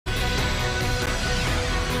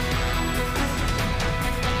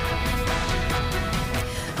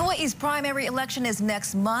primary election is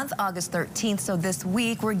next month, August 13th. So this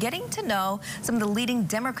week, we're getting to know some of the leading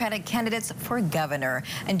Democratic candidates for governor.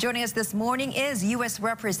 And joining us this morning is U.S.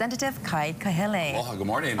 Representative Kahele. Aloha, good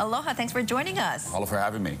morning. Aloha, thanks for joining us. Aloha for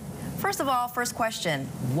having me. First of all, first question,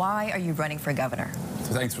 why are you running for governor?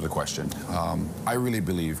 So thanks for the question. I really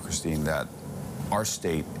believe, Christine, that our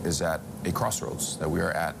state is at a crossroads, that we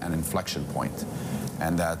are at an inflection point,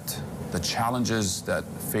 and that the challenges that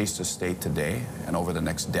face the state today and over the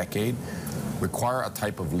next decade require a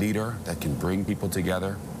type of leader that can bring people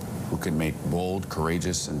together, who can make bold,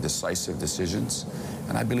 courageous, and decisive decisions.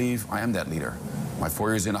 And I believe I am that leader. My 4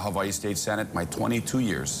 years in the Hawaii State Senate, my 22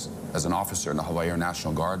 years as an officer in the Hawaii Air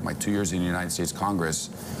National Guard, my 2 years in the United States Congress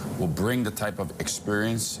will bring the type of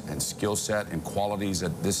experience and skill set and qualities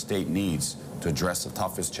that this state needs to address the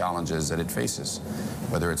toughest challenges that it faces,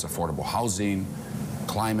 whether it's affordable housing,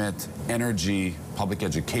 climate, energy, public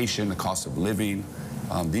education, the cost of living.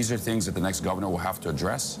 These are things that the next governor will have to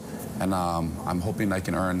address. And I'm hoping I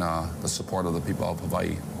can earn the support of the people of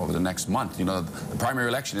Hawaii over the next month. You know, the primary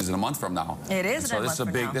election is in a month from now. It is. So this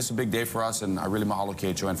is a big day for us, and I really mahalo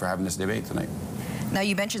Ke'e for having this debate tonight. Now,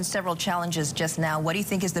 you mentioned several challenges just now. What do you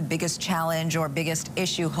think is the biggest challenge or biggest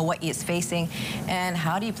issue Hawaii is facing, and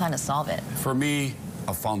how do you plan to solve it? For me,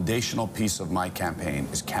 a foundational piece of my campaign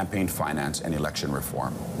is campaign finance and election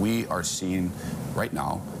reform. We are seeing right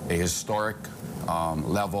now a historic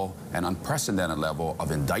level, an unprecedented level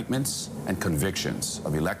of indictments and convictions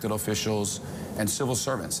of elected officials and civil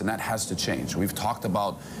servants, and that has to change. We've talked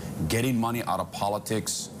about getting money out of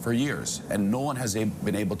politics for years, and no one has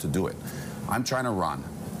been able to do it. I'm trying to run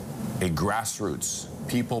a grassroots,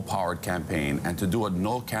 people-powered campaign, and to do what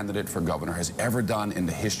no candidate for governor has ever done in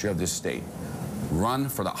the history of this state. Run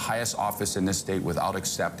for the highest office in this state without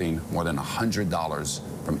accepting more than $100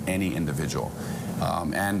 from any individual.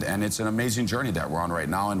 And it's an amazing journey that we're on right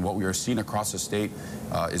now, and what we are seeing across the state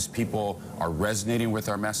is people are resonating with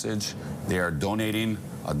our message. They are donating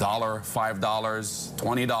 $1, $5,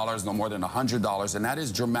 $20, no more than $100, and that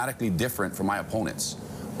is dramatically different from my opponents,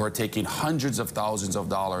 who are taking hundreds of thousands of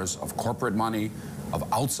dollars of corporate money, of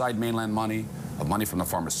outside mainland money, of money from the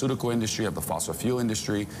pharmaceutical industry, of the fossil fuel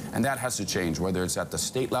industry, and that has to change, whether it's at the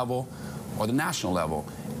state level or the national level.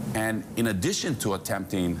 And in addition to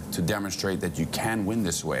attempting to demonstrate that you can win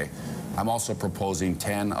this way, I'm also proposing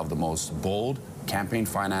 10 of the most bold campaign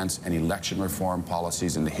finance and election reform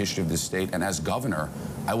policies in the history of this state. And as governor,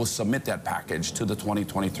 I will submit that package to the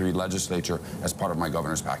 2023 legislature as part of my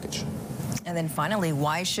governor's package. And then finally,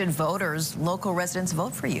 why should voters, local residents,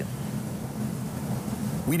 vote for you?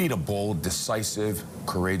 We need a bold, decisive,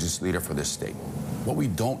 courageous leader for this state. What we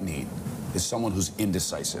don't need is someone who's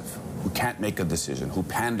indecisive, who can't make a decision, who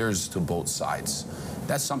panders to both sides.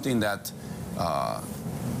 That's something that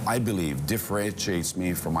I believe differentiates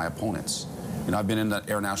me from my opponents. You know, I've been in the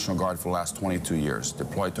Air National Guard for the last 22 years,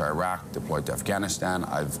 deployed to Iraq, deployed to Afghanistan.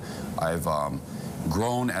 I've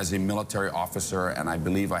grown as a military officer, and I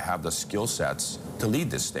believe I have the skill sets to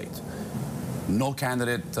lead this state. No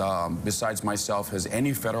candidate besides myself has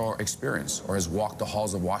any federal experience or has walked the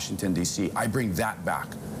halls of Washington, D.C. I bring that back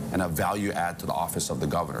and a value add to the office of the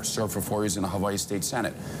governor. Served for 4 years in the Hawaii State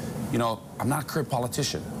Senate. You know, I'm not a career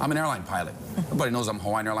politician. I'm an airline pilot. Everybody knows I'm a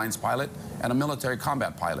Hawaiian Airlines pilot and a military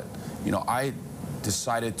combat pilot. You know, I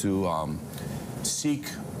decided to seek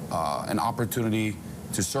an opportunity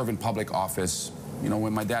to serve in public office, you know,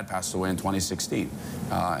 when my dad passed away in 2016.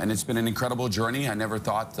 And it's been an incredible journey. I never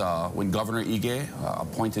thought when Governor Ige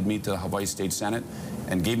appointed me to the Hawaii State Senate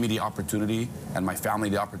and gave me the opportunity and my family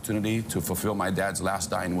the opportunity to fulfill my dad's last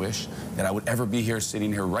dying wish, that I would ever be here,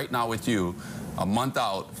 sitting here right now with you, a month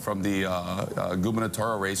out from the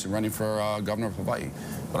gubernatorial race and running for governor of Hawaii.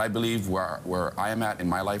 But I believe where I am at in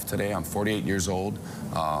my life today, I'm 48 years old,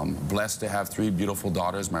 blessed to have 3 beautiful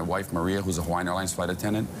daughters, my wife Maria, who's a Hawaiian Airlines flight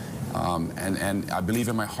attendant, and I believe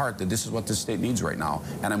in my heart that this is what this state needs right now,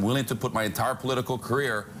 and I'm willing to put my entire political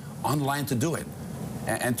career on the line to do it,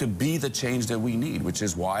 and to be the change that we need, which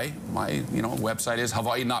is why my website is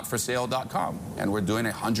hawaiinotforsale.com, and we're doing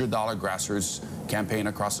a $100 grassroots campaign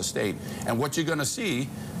across the state. And what you're going to see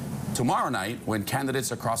tomorrow night when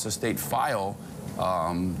candidates across the state file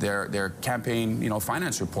their campaign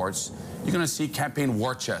finance reports, you're going to see campaign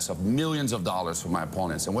war chests of millions of dollars from my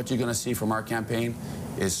opponents. And what you're going to see from our campaign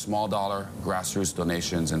is small dollar grassroots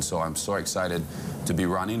donations. And so I'm so excited to be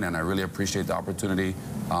running, and I really appreciate the opportunity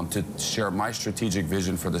to share my strategic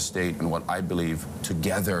vision for the state and what I believe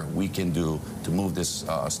together we can do to move this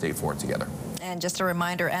state forward together. And just a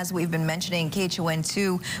reminder, as we've been mentioning,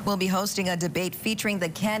 KHON2 will be hosting a debate featuring the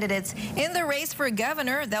candidates in the race for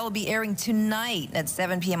governor. That will be airing tonight at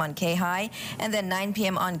 7 p.m. on K-High and then 9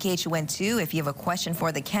 p.m. on KHON2. If you have a question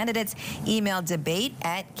for the candidates, email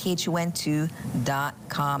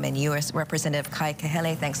debate@khon2.com. And U.S. Representative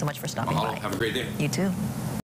Kahele, thanks so much for stopping by. Have a great day. You too.